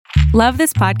Love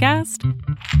this podcast?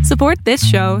 Support this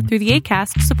show through the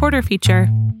Acast supporter feature.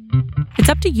 It's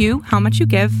up to you how much you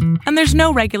give, and there's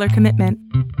no regular commitment.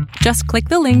 Just click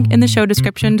the link in the show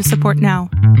description to support now.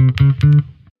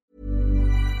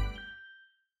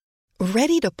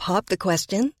 Ready to pop the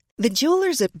question? The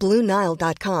jewelers at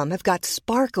BlueNile.com have got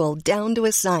sparkle down to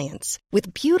a science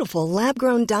with beautiful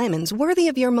lab-grown diamonds worthy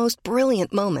of your most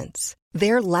brilliant moments.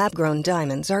 Their lab-grown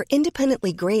diamonds are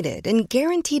independently graded and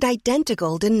guaranteed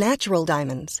identical to natural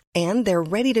diamonds, and they're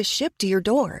ready to ship to your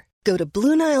door. Go to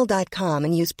BlueNile.com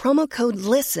and use promo code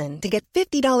LISTEN to get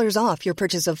 $50 off your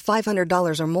purchase of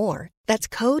 $500 or more. That's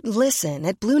code LISTEN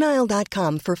at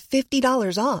BlueNile.com for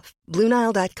 $50 off.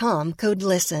 BlueNile.com, code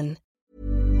LISTEN.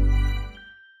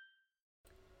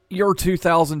 Your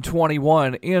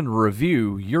 2021 in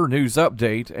review, your news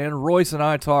update, and Royce and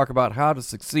I talk about how to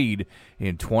succeed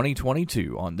in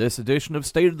 2022 on this edition of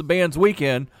State of the Bands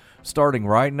Weekend, starting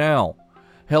right now.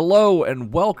 Hello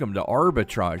and welcome to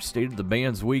Arbitrage, State of the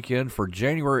Bands Weekend for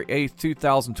January 8th,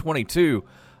 2022.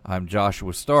 I'm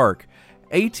Joshua Stark.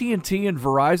 AT&T and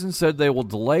Verizon said they will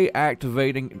delay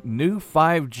activating new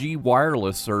 5G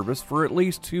wireless service for at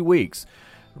least 2 weeks,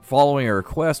 following a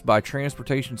request by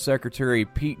Transportation Secretary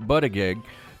Pete Buttigieg,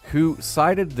 who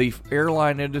cited the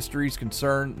airline industry's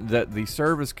concern that the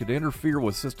service could interfere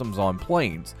with systems on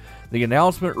planes. The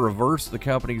announcement reversed the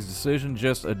company's decision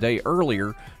just a day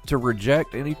earlier to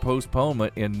reject any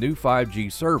postponement in new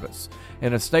 5G service.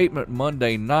 In a statement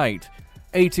Monday night,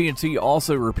 AT&T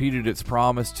also repeated its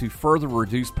promise to further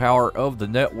reduce power of the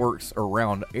networks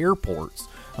around airports,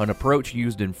 an approach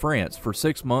used in France, for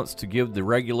 6 months to give the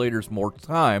regulators more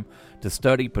time to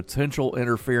study potential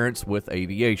interference with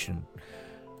aviation.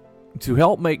 To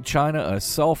help make China a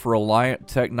self-reliant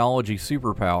technology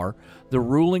superpower, the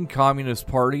ruling Communist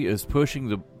Party is pushing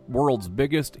the world's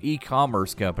biggest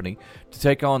e-commerce company to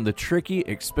take on the tricky,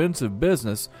 expensive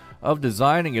business of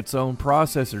designing its own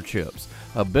processor chips,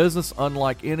 a business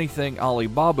unlike anything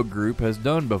Alibaba Group has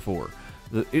done before.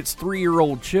 Its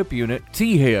 3-year-old chip unit,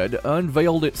 T-Head,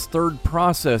 unveiled its third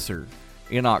processor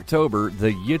in October,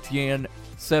 the Yitian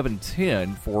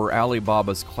 710, for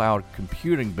Alibaba's cloud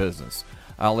computing business.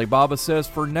 Alibaba says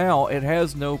for now it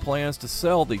has no plans to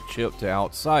sell the chip to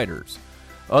outsiders.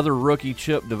 Other rookie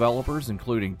chip developers,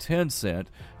 including Tencent,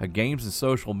 a games and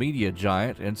social media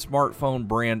giant, and smartphone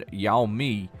brand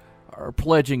Xiaomi, are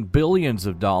pledging billions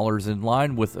of dollars in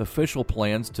line with official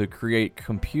plans to create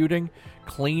computing,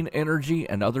 clean energy,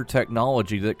 and other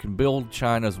technology that can build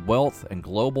China's wealth and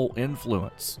global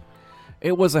influence.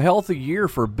 It was a healthy year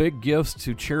for big gifts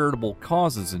to charitable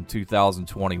causes in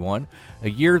 2021, a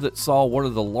year that saw one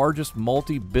of the largest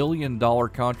multi-billion-dollar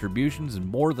contributions in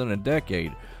more than a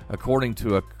decade, according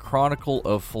to a Chronicle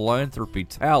of Philanthropy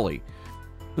tally.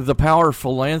 The power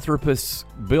philanthropists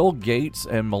Bill Gates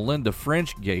and Melinda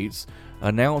French Gates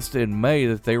announced in May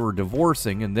that they were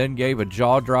divorcing and then gave a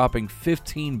jaw-dropping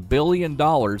 $15 billion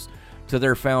to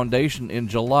their foundation in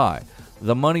July.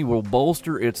 The money will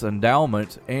bolster its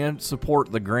endowment and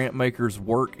support the grant makers'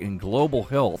 work in global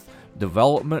health,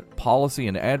 development, policy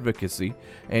and advocacy,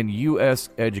 and U.S.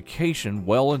 education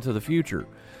well into the future.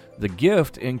 The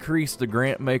gift increased the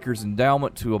grant makers'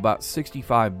 endowment to about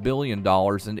 $65 billion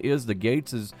and is the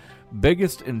Gates'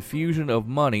 biggest infusion of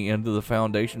money into the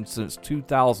foundation since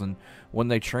 2000, when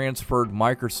they transferred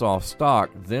Microsoft stock,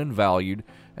 then valued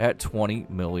at $20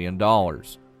 million.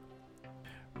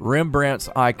 Rembrandt's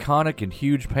iconic and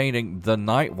huge painting, The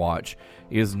Night Watch,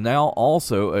 is now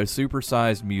also a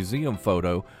supersized museum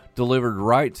photo delivered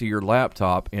right to your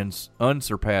laptop in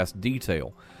unsurpassed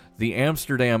detail. The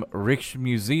Amsterdam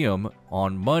Rijksmuseum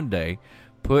on Monday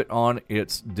put on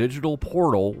its digital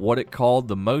portal what it called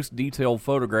the most detailed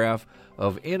photograph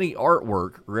of any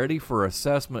artwork, ready for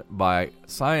assessment by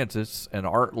scientists and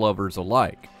art lovers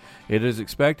alike. It is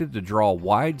expected to draw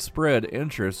widespread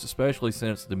interest, especially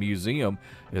since the museum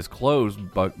is closed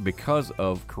because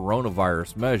of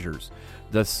coronavirus measures.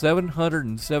 The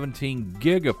 717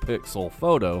 gigapixel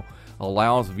photo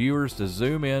allows viewers to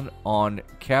zoom in on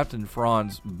Captain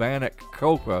Franz Banach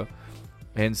Kocha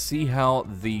and see how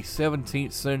the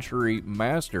 17th century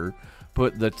master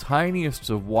put the tiniest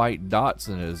of white dots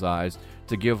in his eyes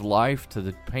to give life to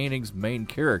the painting's main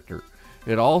character.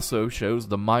 It also shows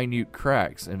the minute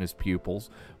cracks in his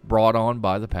pupils brought on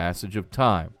by the passage of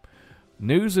time.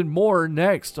 News and more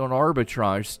next on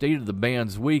Arbitrage State of the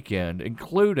Bands Weekend,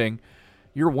 including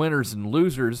your winners and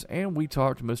losers, and we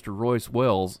talked to Mr. Royce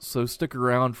Wells, so stick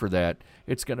around for that.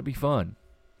 It's going to be fun.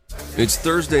 It's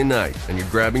Thursday night, and you're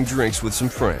grabbing drinks with some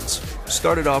friends.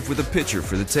 Started off with a pitcher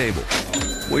for the table,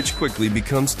 which quickly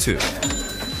becomes two.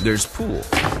 There's pool.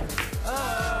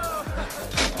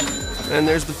 And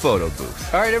there's the photo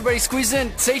booth. All right, everybody squeeze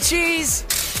in. Say cheese!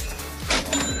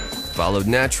 Followed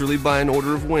naturally by an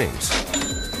order of wings.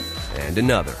 And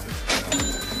another.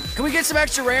 Can we get some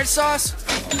extra ranch sauce?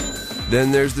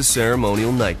 Then there's the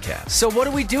ceremonial nightcap. So what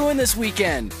are we doing this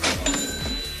weekend?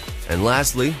 And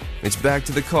lastly, it's back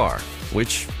to the car,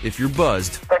 which, if you're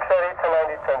buzzed,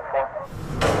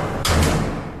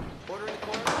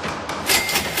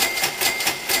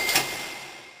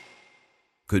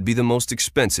 could be the most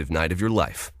expensive night of your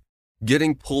life.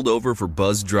 Getting pulled over for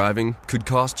buzz driving could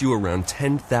cost you around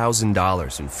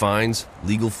 $10,000 in fines,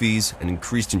 legal fees, and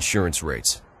increased insurance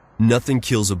rates. Nothing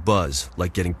kills a buzz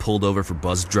like getting pulled over for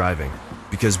buzz driving,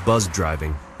 because buzz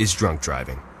driving is drunk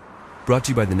driving. Brought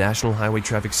to you by the National Highway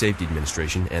Traffic Safety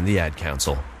Administration and the Ad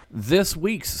Council. This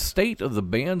week's State of the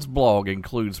Band's blog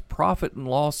includes profit and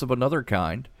loss of another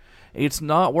kind. It's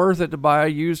not worth it to buy a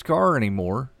used car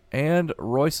anymore. And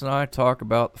Royce and I talk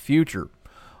about the future.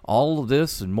 All of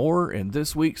this and more in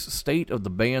this week's State of the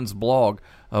Band's blog,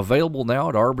 available now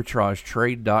at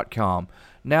arbitragetrade.com.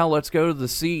 Now let's go to the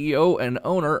CEO and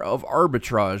owner of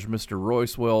Arbitrage, Mr.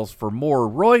 Royce Wells, for more.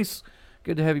 Royce,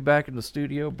 good to have you back in the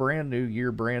studio. Brand new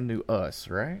year, brand new us,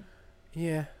 right?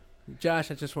 Yeah. Josh,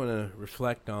 I just want to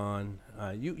reflect on,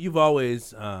 you've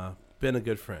always been a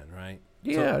good friend, right?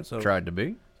 Yeah, so tried to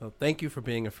be. So thank you for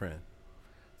being a friend.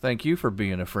 Thank you for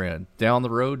being a friend. Down the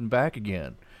road and back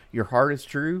again. Your heart is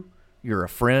true. You're a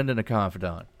friend and a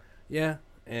confidant. Yeah,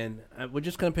 and we're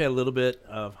just going to pay a little bit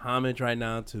of homage right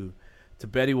now to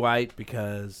Betty White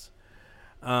because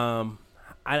I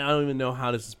don't even know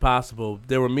how this is possible.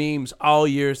 There were memes all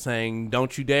year saying,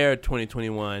 don't you dare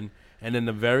 2021. And then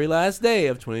the very last day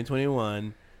of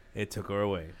 2021, it took her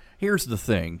away. Here's the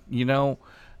thing. You know,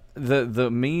 the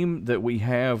meme that we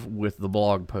have with the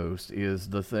blog post is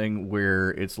the thing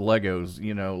where it's Legos.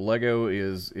 You know, Lego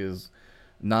is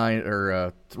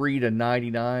 3 to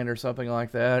 99 or something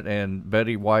like that, and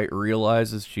Betty White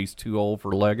realizes she's too old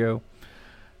for Lego.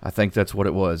 I think that's what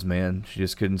it was, man. She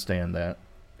just couldn't stand that.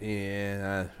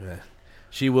 Yeah,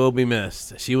 she will be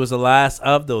missed. She was the last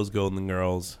of those Golden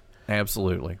Girls.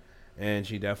 Absolutely. And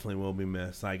she definitely will be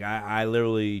missed. Like I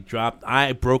literally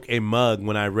I broke a mug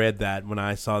when I read that, when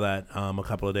I saw that a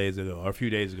couple of days ago, or a few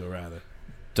days ago rather.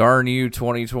 Darn you,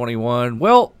 2021.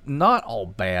 Well, not all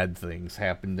bad things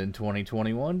happened in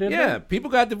 2021, did they? Yeah,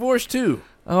 people got divorced too.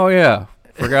 Oh yeah,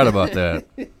 forgot about that.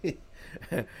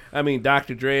 I mean,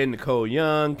 Dr. Dre and Nicole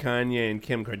Young, Kanye and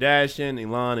Kim Kardashian,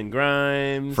 Elon and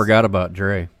Grimes. Forgot about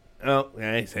Dre. Oh,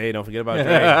 hey, don't forget about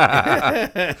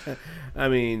Dre. I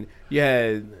mean, you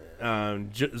had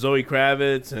Zoe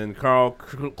Kravitz and Carl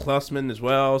Klussman as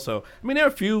well. So, I mean, there are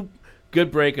a few good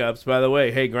breakups, by the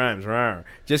way. Hey, Grimes, rawr.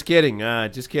 Just kidding.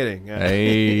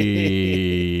 Hey.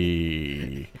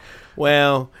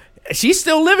 Well, she's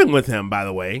still living with him, by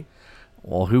the way.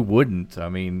 Well, who wouldn't? I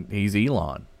mean, he's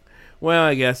Elon. Well,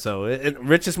 I guess so.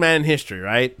 Richest man in history,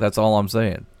 right? That's all I'm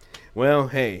saying. Well,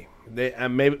 hey, they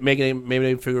maybe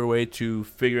they figure a way to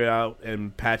figure it out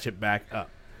and patch it back up.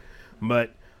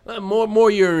 But more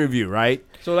year in review, right?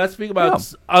 So let's speak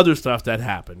about other stuff that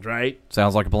happened, right?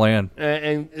 Sounds like a plan.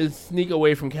 And sneak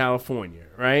away from California,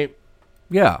 right?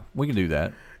 Yeah, we can do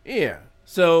that. Yeah.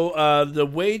 So the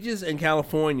wages in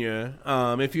California,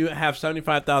 if you have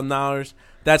 $75,000,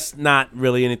 that's not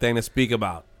really anything to speak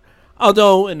about.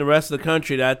 Although in the rest of the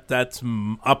country, that's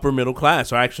upper middle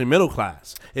class, or actually middle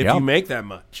class, if you make that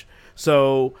much.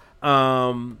 So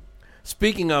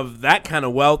speaking of that kind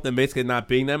of wealth and basically not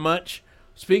being that much,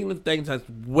 speaking of things that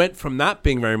went from not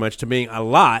being very much to being a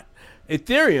lot,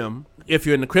 Ethereum, if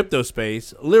you're in the crypto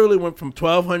space, literally went from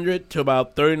 1,200 to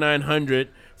about 3,900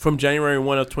 from January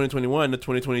 1 of 2021 to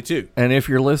 2022. And if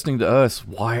you're listening to us,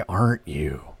 why aren't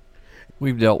you?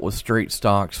 We've dealt with straight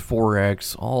stocks,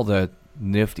 Forex, all that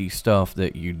nifty stuff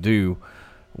that you do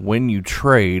when you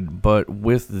trade, but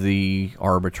with the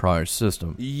arbitrage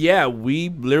system. Yeah, we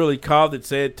literally called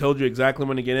it, told you exactly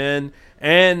when to get in,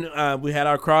 and we had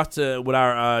our cross with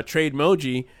our trade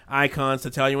emoji icons to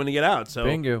tell you when to get out. So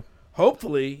bingo.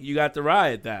 Hopefully you got to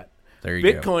ride that. There you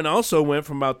go. Bitcoin also went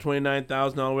from about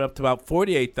 29,000 all the way up to about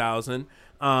 48,000.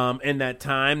 In that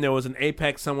time, there was an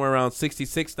apex somewhere around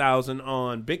 66,000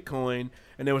 on Bitcoin,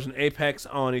 and there was an apex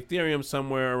on Ethereum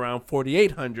somewhere around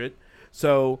 4,800.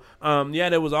 So,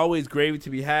 there was always gravy to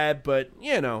be had, but,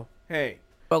 hey.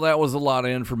 Well, that was a lot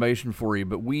of information for you,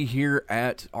 but we here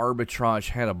at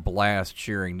Arbitrage had a blast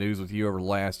sharing news with you over the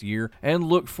last year and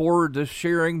look forward to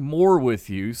sharing more with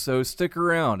you, so stick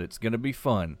around. It's going to be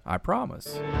fun, I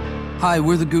promise. Hi,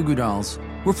 we're the Goo Goo Dolls.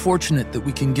 We're fortunate that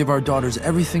we can give our daughters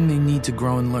everything they need to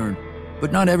grow and learn,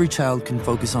 but not every child can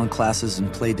focus on classes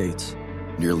and play dates.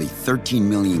 Nearly 13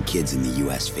 million kids in the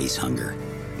U.S. face hunger.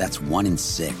 That's 1 in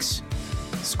 6.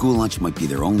 School lunch might be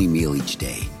their only meal each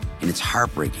day, and it's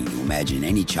heartbreaking to imagine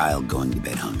any child going to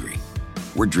bed hungry.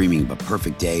 We're dreaming of a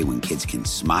perfect day when kids can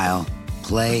smile,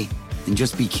 play, and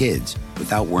just be kids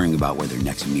without worrying about where their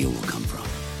next meal will come from.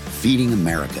 Feeding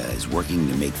America is working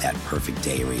to make that perfect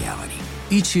day a reality.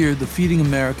 Each year, the Feeding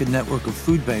America network of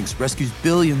food banks rescues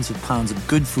billions of pounds of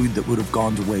good food that would have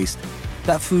gone to waste.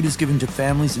 That food is given to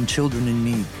families and children in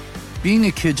need. Being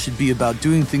a kid should be about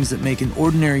doing things that make an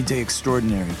ordinary day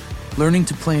extraordinary. Learning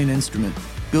to play an instrument,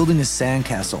 building a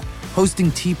sandcastle, hosting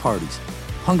tea parties.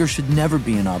 Hunger should never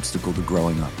be an obstacle to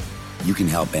growing up. You can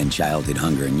help end childhood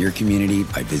hunger in your community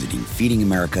by visiting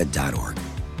feedingamerica.org.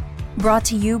 Brought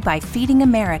to you by Feeding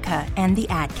America and the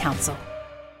Ad Council.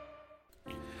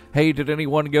 Hey, did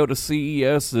anyone go to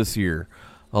CES this year?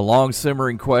 A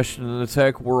long-simmering question in the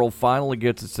tech world finally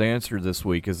gets its answer this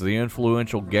week as the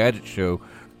influential gadget show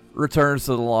returns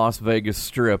to the Las Vegas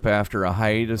Strip after a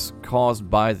hiatus caused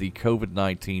by the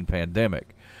COVID-19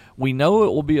 pandemic. We know it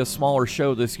will be a smaller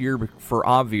show this year for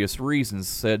obvious reasons,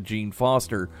 said Gene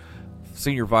Foster,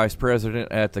 Senior Vice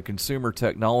President at the Consumer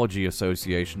Technology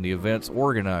Association, the event's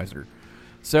organizer.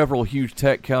 Several huge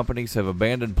tech companies have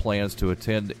abandoned plans to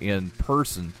attend in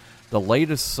person. The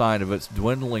latest sign of its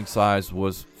dwindling size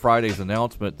was Friday's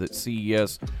announcement that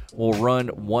CES will run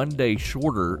 1 day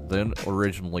shorter than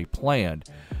originally planned.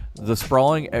 The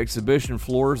sprawling exhibition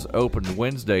floors opened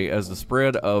Wednesday as the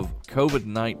spread of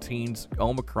COVID-19's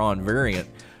Omicron variant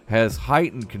has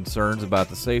heightened concerns about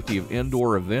the safety of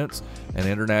indoor events and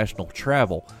international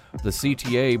travel. The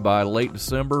CTA by late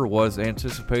December was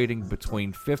anticipating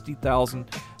between 50,000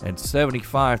 and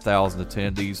 75,000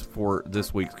 attendees for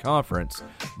this week's conference,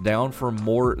 down from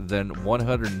more than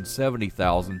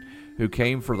 170,000 who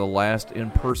came for the last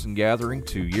in-person gathering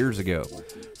 2 years ago.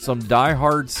 Some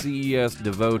die-hard CES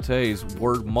devotees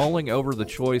were mulling over the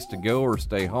choice to go or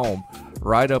stay home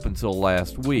right up until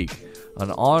last week. An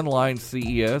online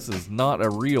CES is not a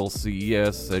real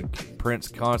CES, said Prince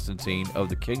Constantine of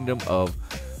the Kingdom of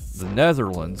the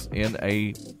Netherlands in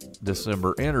a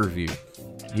December interview.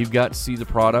 You've got to see the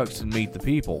products and meet the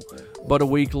people. But a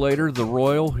week later, the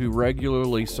royal, who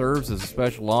regularly serves as a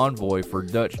special envoy for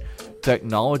Dutch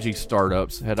technology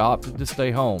startups, had opted to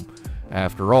stay home.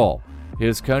 After all,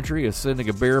 his country is sending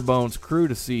a bare-bones crew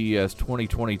to CES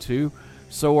 2022,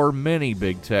 so are many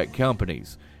big tech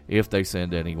companies, if they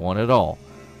send anyone at all.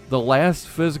 The last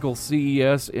physical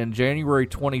CES in January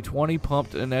 2020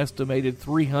 pumped an estimated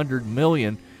 $300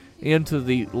 million into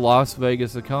the Las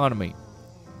Vegas economy.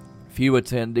 Few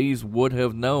attendees would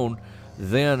have known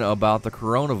then about the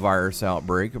coronavirus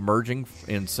outbreak emerging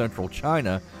in central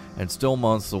China and still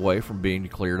months away from being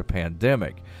declared a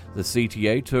pandemic. The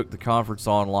CTA took the conference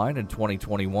online in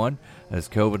 2021 as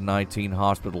COVID-19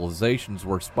 hospitalizations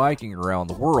were spiking around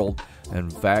the world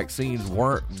and vaccines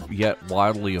weren't yet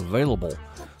widely available.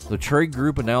 The trade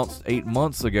group announced 8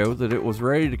 months ago that it was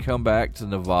ready to come back to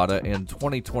Nevada in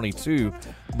 2022,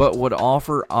 but would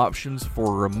offer options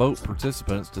for remote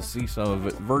participants to see some of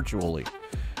it virtually.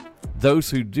 Those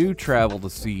who do travel to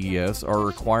CES are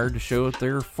required to show that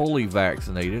they're fully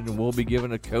vaccinated and will be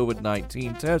given a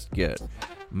COVID-19 test kit.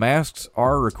 Masks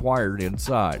are required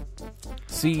inside.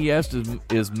 CES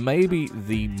is maybe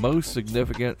the most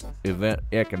significant event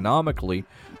economically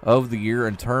of the year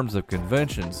in terms of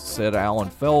conventions, said Alan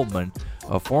Feldman,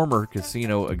 a former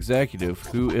casino executive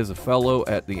who is a fellow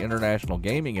at the International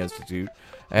Gaming Institute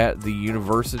at the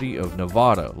University of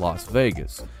Nevada, Las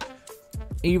Vegas.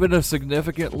 Even a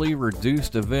significantly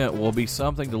reduced event will be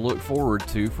something to look forward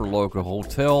to for local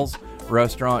hotels,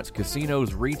 restaurants,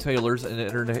 casinos, retailers, and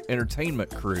entertainment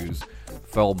crews,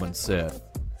 Feldman said.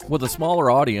 With a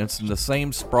smaller audience and the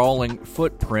same sprawling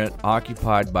footprint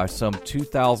occupied by some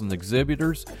 2,000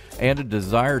 exhibitors and a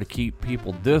desire to keep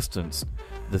people distanced,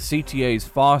 the CTA's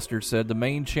Foster said the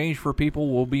main change for people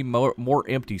will be more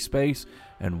empty space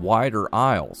and wider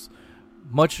aisles.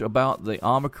 Much about the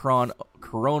Omicron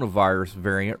coronavirus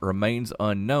variant remains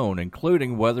unknown,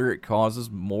 including whether it causes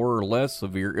more or less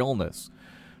severe illness.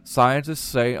 Scientists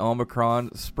say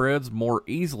Omicron spreads more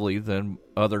easily than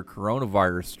other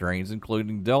coronavirus strains,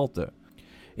 including Delta.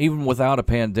 Even without a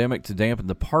pandemic to dampen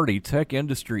the party, tech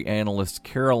industry analyst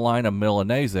Carolina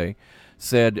Milanese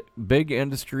said big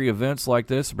industry events like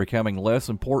this are becoming less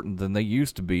important than they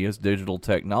used to be as digital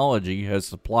technology has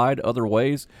supplied other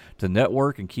ways to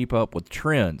network and keep up with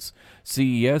trends.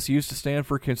 CES used to stand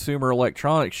for Consumer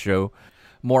Electronics Show.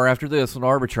 More after this on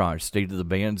Arbitrage, State of the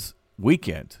Band's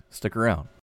Weekend. Stick around.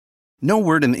 No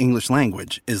word in the English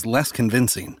language is less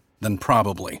convincing than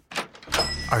probably.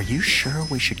 Are you sure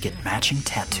we should get matching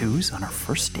tattoos on our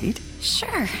first date?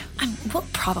 Sure. We'll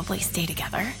probably stay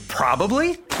together.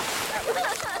 Probably?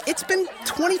 It's been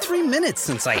 23 minutes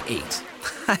since I ate.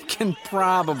 I can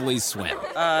probably swim.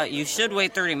 You should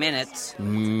wait 30 minutes.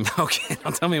 Okay,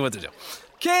 now tell me what to do.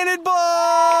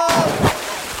 Cannonball!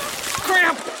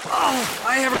 Cramp! Oh,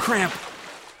 I have a cramp.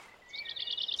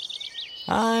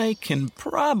 I can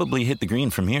probably hit the green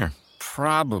from here.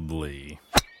 Probably.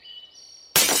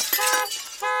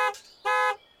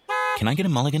 Can I get a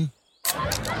mulligan?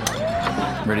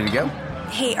 Ready to go?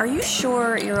 Hey, are you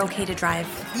sure you're okay to drive?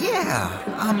 Yeah,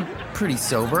 I'm pretty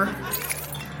sober.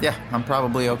 Yeah, I'm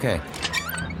probably okay.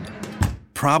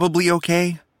 Probably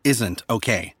okay isn't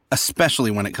okay,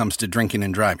 especially when it comes to drinking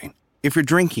and driving. If you're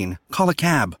drinking, call a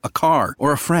cab, a car,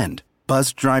 or a friend.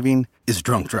 Buzzed driving is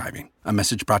drunk driving. A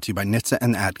message brought to you by NHTSA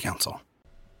and the Ad Council.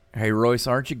 Hey, Royce,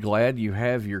 aren't you glad you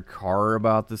have your car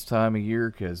about this time of year?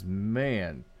 Because,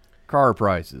 man, car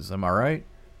prices, am I right?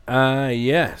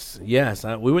 Yes.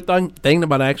 We were thinking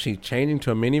about actually changing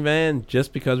to a minivan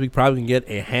just because we probably can get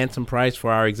a handsome price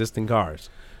for our existing cars.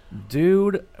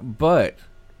 Dude, but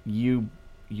you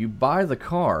buy the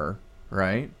car,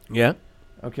 right? Yeah.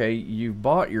 Okay, you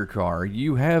bought your car,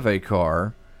 you have a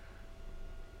car,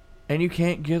 and you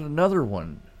can't get another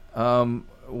one.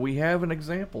 We have an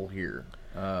example here.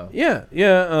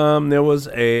 There was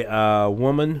a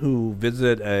woman who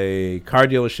visited a car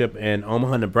dealership in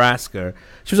Omaha, Nebraska.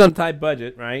 She was on a tight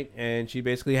budget, right? And she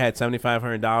basically had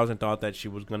 $7,500 and thought that she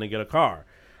was going to get a car.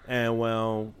 And,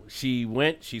 well, she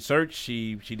went, she searched,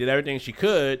 she did everything she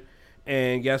could,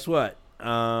 and guess what?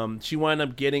 She wound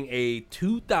up getting a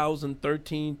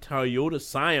 2013 Toyota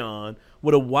Scion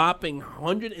with a whopping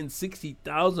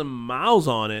 160,000 miles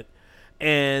on it.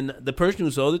 And the person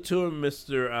who sold it to her,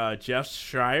 Mr. Jeff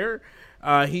Schreier,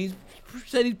 he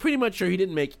said he's pretty much sure he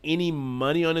didn't make any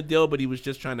money on the deal, but he was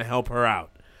just trying to help her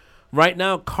out. Right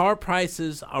now, car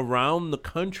prices around the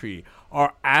country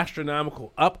are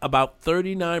astronomical, up about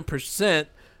 39%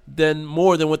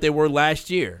 more than what they were last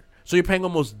year. So you're paying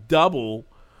almost double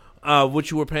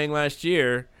what you were paying last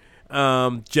year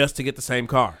just to get the same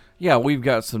car. Yeah, we've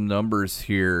got some numbers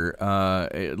here.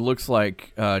 It looks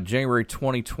like January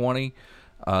 2020,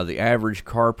 the average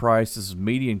car price, this is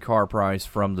median car price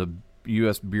from the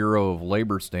U.S. Bureau of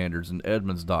Labor Standards and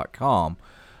Edmunds.com.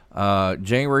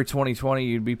 January 2020,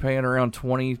 you'd be paying around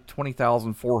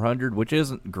 $20,400, which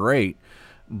isn't great.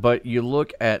 But you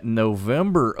look at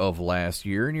November of last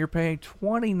year, and you're paying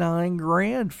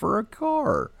 $29,000 for a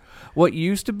car. What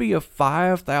used to be a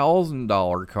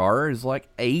 $5,000 car is like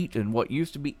 $8,000, and what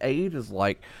used to be $8,000 is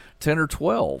like $10,000 or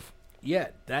 $12,000. Yeah,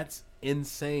 that's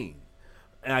insane.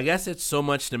 And I guess it's so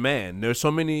much demand. There's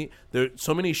so many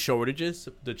shortages.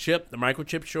 The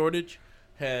microchip shortage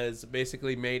has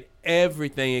basically made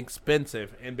everything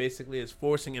expensive, and basically is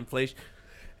forcing inflation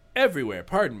everywhere.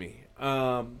 Pardon me.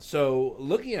 So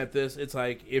looking at this, it's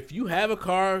like if you have a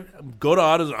car, go to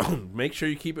AutoZone. Make sure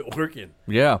you keep it working.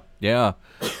 Yeah.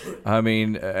 I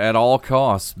mean, at all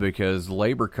costs, because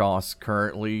labor costs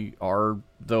currently are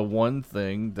the one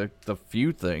thing, the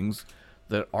few things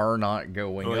that are not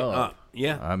going up.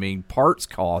 Yeah. I mean, parts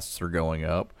costs are going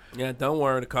up. Yeah, don't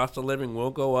worry. The cost of living will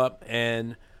go up.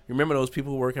 And remember those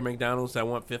people who work at McDonald's that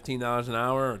want $15 an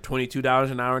hour or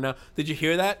 $22 an hour now? Did you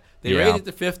hear that? They raised it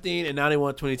to $15, and now they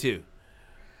want $22.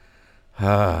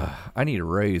 I need a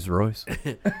raise, Royce.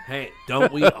 Hey,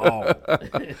 don't we all?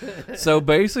 So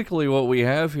basically what we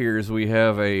have here is we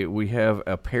have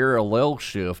a parallel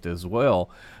shift as well.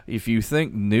 If you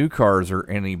think new cars are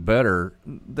any better,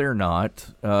 they're not.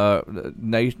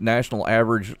 National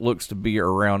average looks to be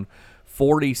around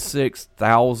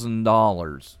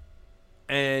 $46,000.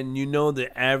 And you know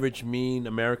the average mean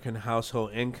American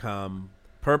household income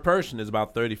per person is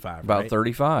about 35, About right?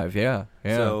 35, yeah.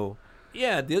 So,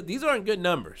 yeah, these aren't good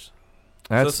numbers.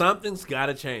 So something's got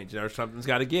to change, or something's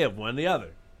got to give, one or the other.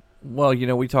 Well,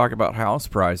 we talk about house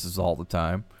prices all the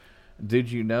time.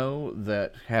 Did you know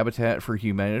that Habitat for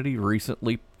Humanity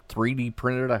recently 3D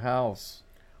printed a house?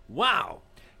 Wow.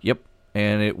 Yep,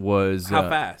 and it was... How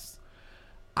fast?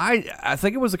 I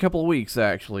think it was a couple of weeks,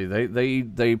 actually.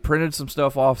 They printed some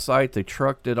stuff off-site, they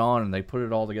trucked it on, and they put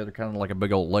it all together kind of like a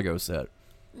big old Lego set.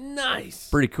 Nice.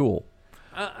 Pretty cool.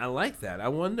 I like that. I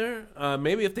wonder,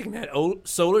 maybe if they can add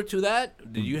solar to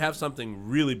that, do you have something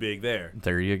really big there?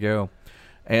 There you go.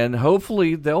 And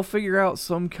hopefully they'll figure out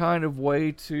some kind of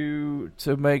way to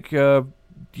make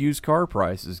used car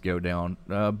prices go down.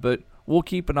 But we'll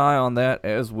keep an eye on that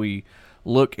as we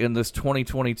look in this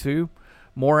 2022.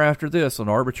 More after this on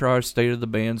Arbitrage State of the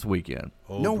Bands Weekend.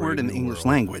 No word in the English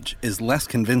language is less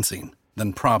convincing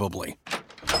than probably.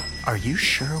 Are you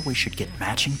sure we should get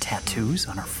matching tattoos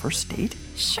on our first date?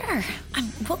 Sure.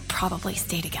 We'll probably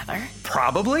stay together.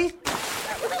 Probably?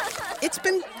 It's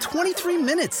been 23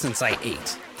 minutes since I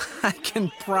ate. I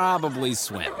can probably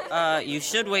swim. You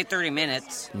should wait 30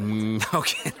 minutes.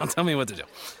 Okay, now tell me what to do.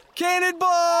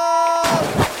 Cannonball!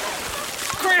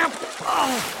 Cramp!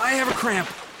 Oh, I have a cramp.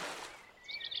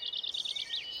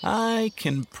 I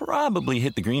can probably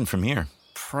hit the green from here.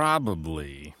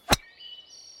 Probably.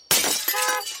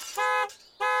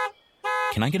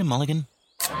 Can I get a mulligan?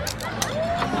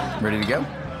 Ready to go?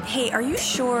 Hey, are you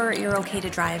sure you're okay to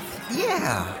drive?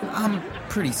 Yeah, I'm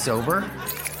pretty sober.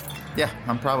 Yeah,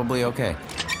 I'm probably okay.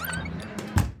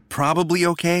 Probably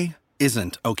okay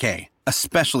isn't okay,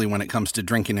 especially when it comes to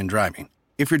drinking and driving.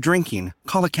 If you're drinking,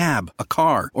 call a cab, a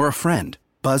car, or a friend.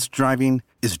 Buzzed driving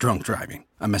is drunk driving.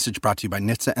 A message brought to you by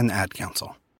NHTSA and the Ad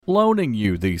Council. Loaning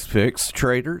you these picks,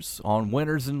 traders, on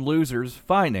Winners and Losers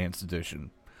Finance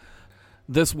Edition.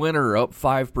 This winner, up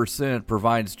 5%,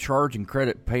 provides charge and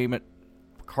credit payment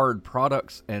card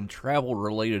products and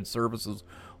travel-related services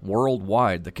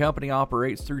worldwide. The company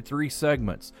operates through three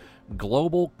segments: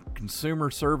 Global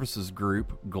Consumer Services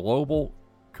Group, Global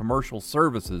Commercial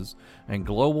Services, and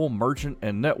Global Merchant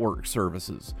and Network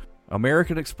Services.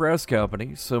 American Express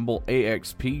Company, symbol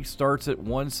AXP, starts at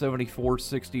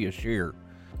 $174.60 a share.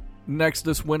 Next,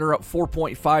 this winner, up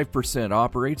 4.5%,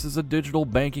 operates as a digital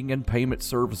banking and payment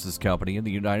services company in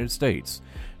the United States.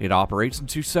 It operates in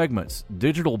two segments: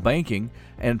 digital banking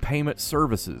and payment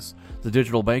services. The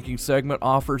digital banking segment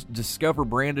offers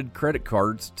Discover-branded credit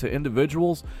cards to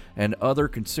individuals and other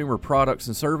consumer products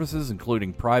and services,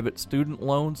 including private student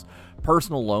loans,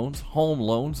 personal loans, home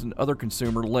loans, and other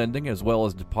consumer lending, as well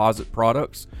as deposit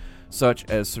products such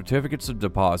as certificates of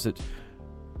deposit,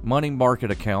 money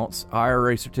market accounts,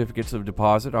 IRA certificates of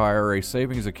deposit, IRA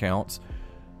savings accounts,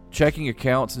 checking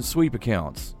accounts, and sweep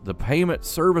accounts. The payment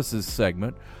services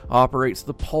segment operates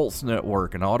the Pulse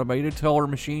Network, an automated teller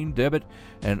machine, debit,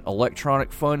 and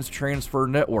electronic funds transfer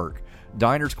network.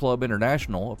 Diners Club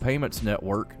International, a payments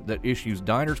network that issues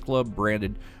Diners Club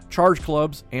branded charge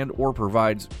clubs and or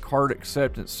provides card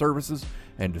acceptance services,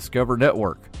 and Discover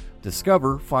Network.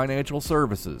 Discover Financial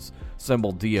Services,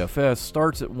 symbol DFS,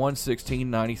 starts at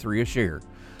 $116.93 a share.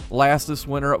 Last this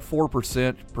winter, up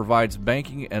 4%, provides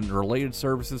banking and related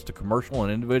services to commercial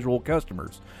and individual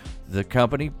customers. The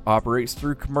company operates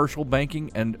through commercial banking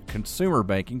and consumer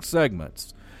banking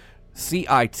segments.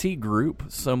 CIT Group,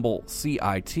 symbol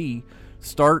CIT,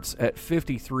 starts at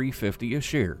 $53.50 a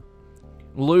share.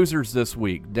 Losers this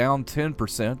week, down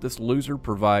 10%. This loser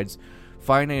provides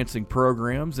financing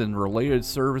programs and related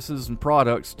services and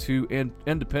products to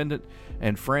independent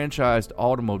and franchised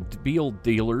automobile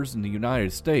dealers in the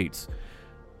United States.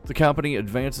 The company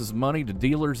advances money to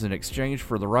dealers in exchange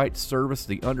for the right to service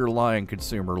the underlying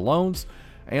consumer loans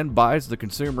and buys the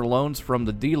consumer loans from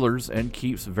the dealers and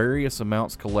keeps various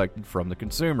amounts collected from the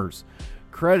consumers.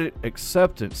 Credit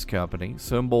Acceptance Company,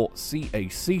 symbol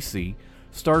CACC,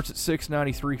 starts at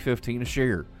 $693.15 a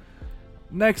share.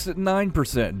 Next, at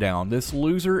 9% down, this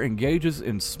loser engages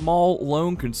in small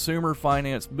loan consumer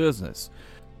finance business.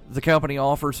 The company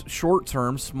offers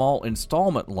short-term small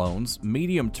installment loans,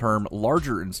 medium-term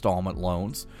larger installment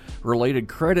loans, related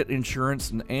credit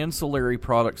insurance, and ancillary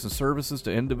products and services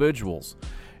to individuals.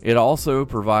 It also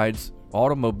provides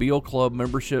automobile club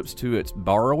memberships to its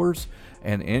borrowers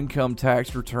and income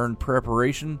tax return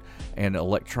preparation and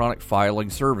electronic filing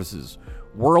services.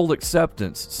 World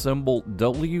Acceptance, symbol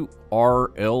WRLD,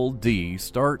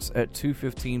 starts at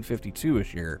 $215.52 a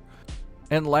share.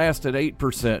 And last, at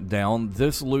 8% down,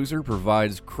 this loser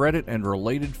provides credit and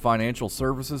related financial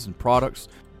services and products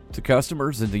to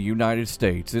customers in the United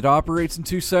States. It operates in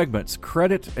two segments: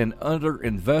 credit and other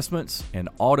investments, and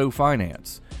auto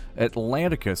finance.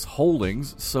 Atlanticus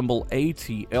Holdings, symbol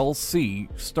ATLC,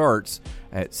 starts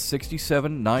at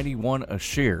 $67.91 a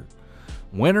share.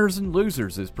 Winners and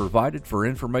Losers is provided for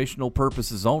informational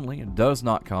purposes only and does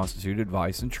not constitute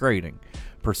advice in trading.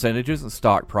 Percentages and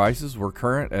stock prices were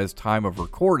current as time of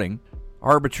recording.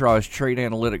 Arbitrage Trade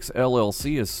Analytics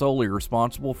LLC is solely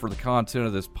responsible for the content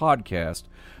of this podcast,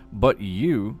 but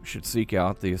you should seek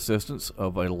out the assistance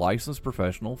of a licensed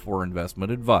professional for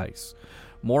investment advice.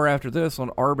 More after this on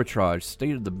Arbitrage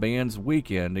State of the Bands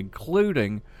Weekend,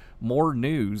 including more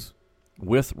news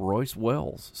with Royce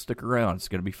Wells. Stick around, it's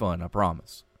going to be fun, I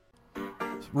promise.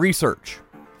 Research,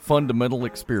 fundamental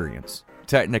experience,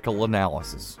 technical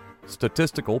analysis,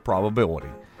 statistical probability.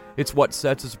 It's what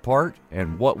sets us apart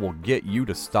and what will get you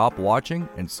to stop watching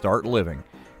and start living.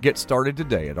 Get started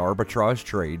today at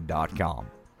arbitragetrade.com.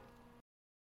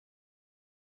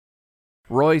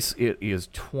 Royce, it is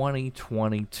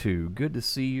 2022. Good to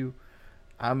see you.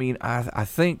 I mean, I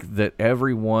think that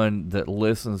everyone that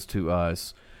listens to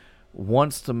us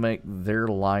wants to make their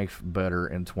life better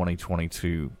in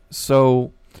 2022.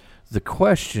 So the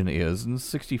question is, and the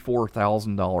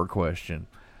 $64,000 question,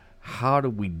 how do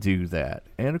we do that?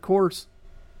 And of course,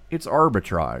 it's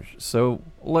arbitrage. So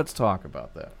let's talk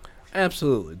about that.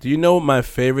 Absolutely. Do you know what my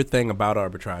favorite thing about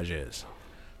arbitrage is?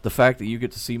 The fact that you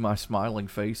get to see my smiling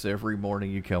face every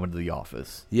morning you come into the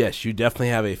office. Yes, you definitely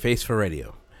have a face for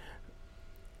radio.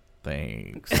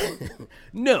 Thanks.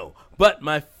 No, but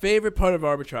my favorite part of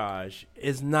arbitrage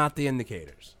is not the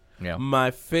indicators. Yeah. My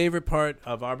favorite part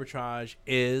of arbitrage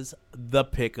is the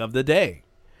pick of the day.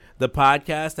 The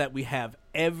podcast that we have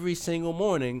every single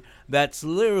morning that's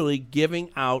literally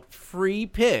giving out free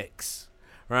picks,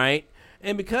 right?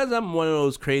 And because I'm one of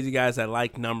those crazy guys that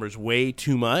like numbers way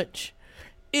too much,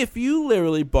 if you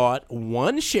literally bought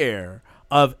one share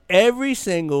of every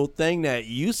single thing that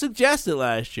you suggested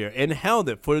last year and held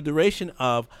it for the duration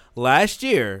of last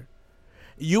year,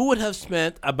 you would have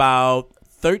spent about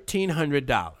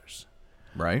 $1,300.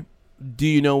 Right. Do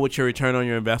you know what your return on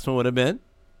your investment would have been?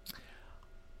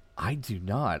 I do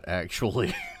not,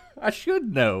 actually. I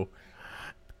should know.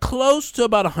 Close to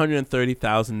about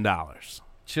 $130,000.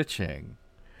 Cha-ching.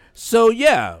 So,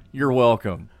 yeah. You're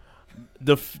welcome.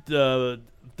 The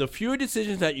fewer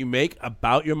decisions that you make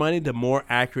about your money, the more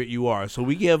accurate you are. So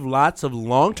we give lots of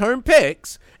long-term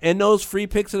picks and those free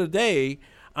picks of the day.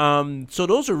 So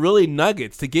those are really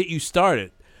nuggets to get you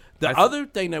started. The other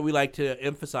thing that we like to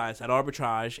emphasize at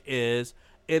Arbitrage is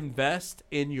invest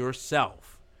in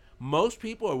yourself. Most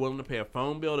people are willing to pay a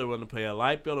phone bill. They're willing to pay a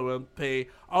light bill. They're willing to pay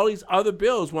all these other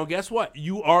bills. Well, guess what?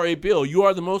 You are a bill. You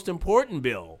are the most important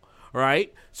bill,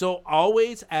 right? So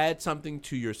always add something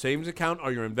to your savings account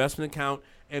or your investment account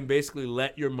and basically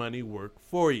let your money work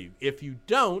for you. If you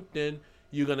don't, then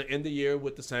you're going to end the year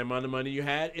with the same amount of money you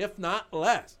had, if not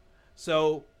less.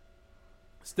 So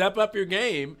step up your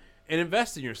game and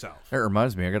invest in yourself. That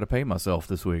reminds me, I got to pay myself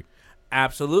this week.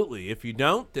 Absolutely. If you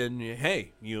don't, then,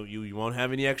 hey, you won't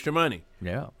have any extra money.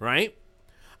 Yeah. Right?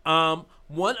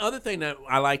 One other thing that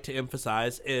I like to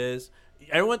emphasize is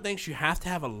everyone thinks you have to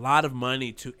have a lot of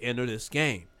money to enter this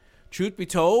game. Truth be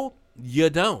told, you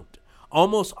don't.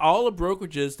 Almost all the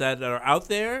brokerages that are out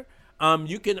there,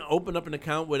 you can open up an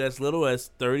account with as little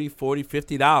as $30, $40,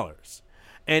 $50.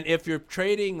 And if you're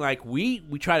trading like we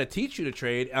try to teach you to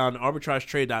trade on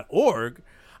arbitragetrade.org,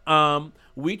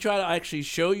 we try to actually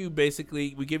show you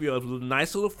basically, we give you a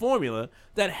nice little formula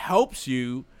that helps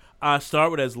you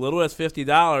start with as little as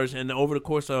 $50. And over the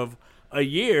course of a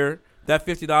year, that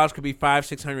 $50 could be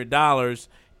 $500, $600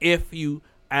 if you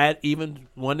add even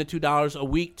 $1 to $2 a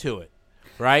week to it.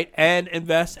 Right? And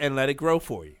invest and let it grow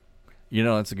for you. You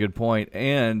know, that's a good point.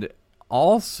 And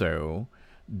also,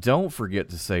 don't forget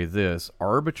to say this,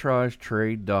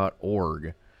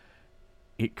 arbitragetrade.org,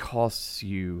 it costs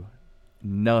you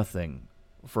nothing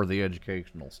for the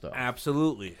educational stuff.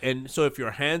 Absolutely. And so if you're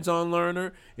a hands-on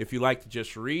learner, if you like to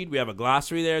just read, we have a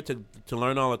glossary there to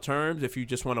learn all the terms. If you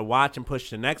just want to watch and push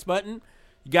the next button,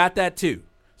 you got that too.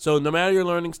 So no matter your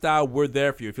learning style, we're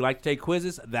there for you. If you like to take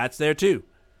quizzes, that's there too.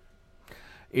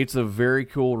 It's a very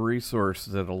cool resource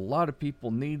that a lot of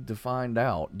people need to find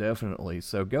out, definitely.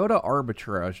 So go to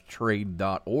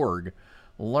arbitragetrade.org,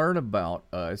 learn about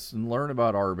us, and learn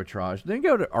about arbitrage. Then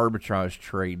go to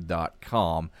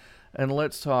arbitragetrade.com, and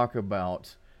let's talk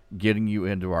about getting you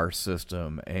into our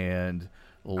system and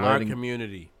letting... Our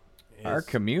community. Our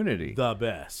community. The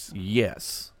best.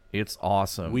 Yes. It's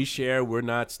awesome. We share. We're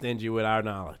not stingy with our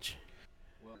knowledge.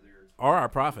 Or our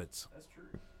profits.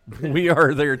 We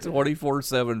are there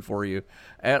 24/7 for you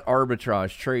at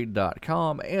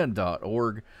arbitragetrade.com and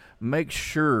 .org. Make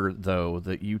sure, though,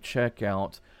 that you check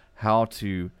out how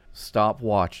to stop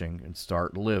watching and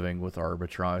start living with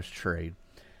Arbitrage Trade.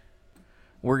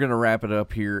 We're going to wrap it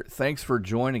up here. Thanks for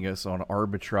joining us on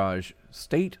Arbitrage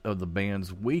State of the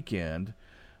Bands Weekend.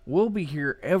 We'll be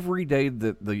here every day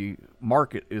that the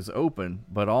market is open,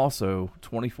 but also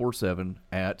 24/7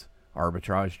 at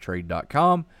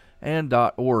arbitragetrade.com and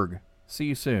 .org. See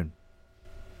you soon.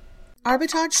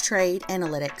 Arbitrage Trade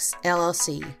Analytics,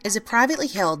 LLC, is a privately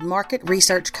held market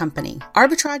research company.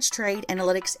 Arbitrage Trade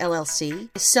Analytics, LLC,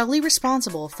 is solely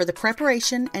responsible for the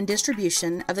preparation and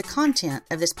distribution of the content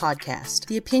of this podcast.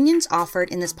 The opinions offered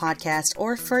in this podcast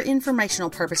are for informational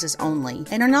purposes only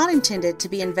and are not intended to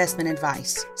be investment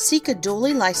advice. Seek a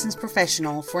duly licensed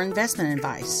professional for investment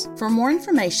advice. For more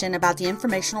information about the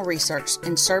informational research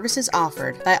and services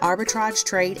offered by Arbitrage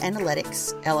Trade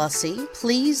Analytics, LLC,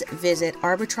 please visit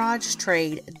arbitragetrade.com.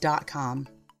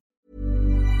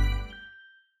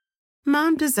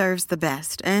 Mom deserves the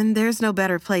best, and there's no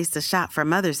better place to shop for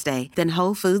Mother's Day than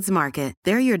Whole Foods Market.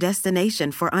 They're your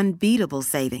destination for unbeatable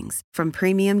savings, from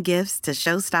premium gifts to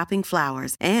show-stopping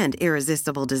flowers and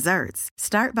irresistible desserts.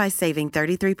 Start by saving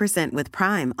 33% with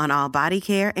Prime on all body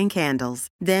care and candles.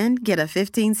 Then get a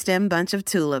 15-stem bunch of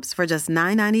tulips for just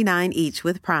 $9.99 each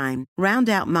with Prime. Round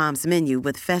out Mom's menu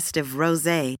with festive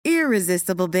rosé,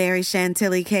 irresistible berry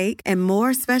chantilly cake, and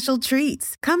more special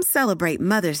treats. Come celebrate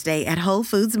Mother's Day at Whole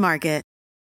Foods Market.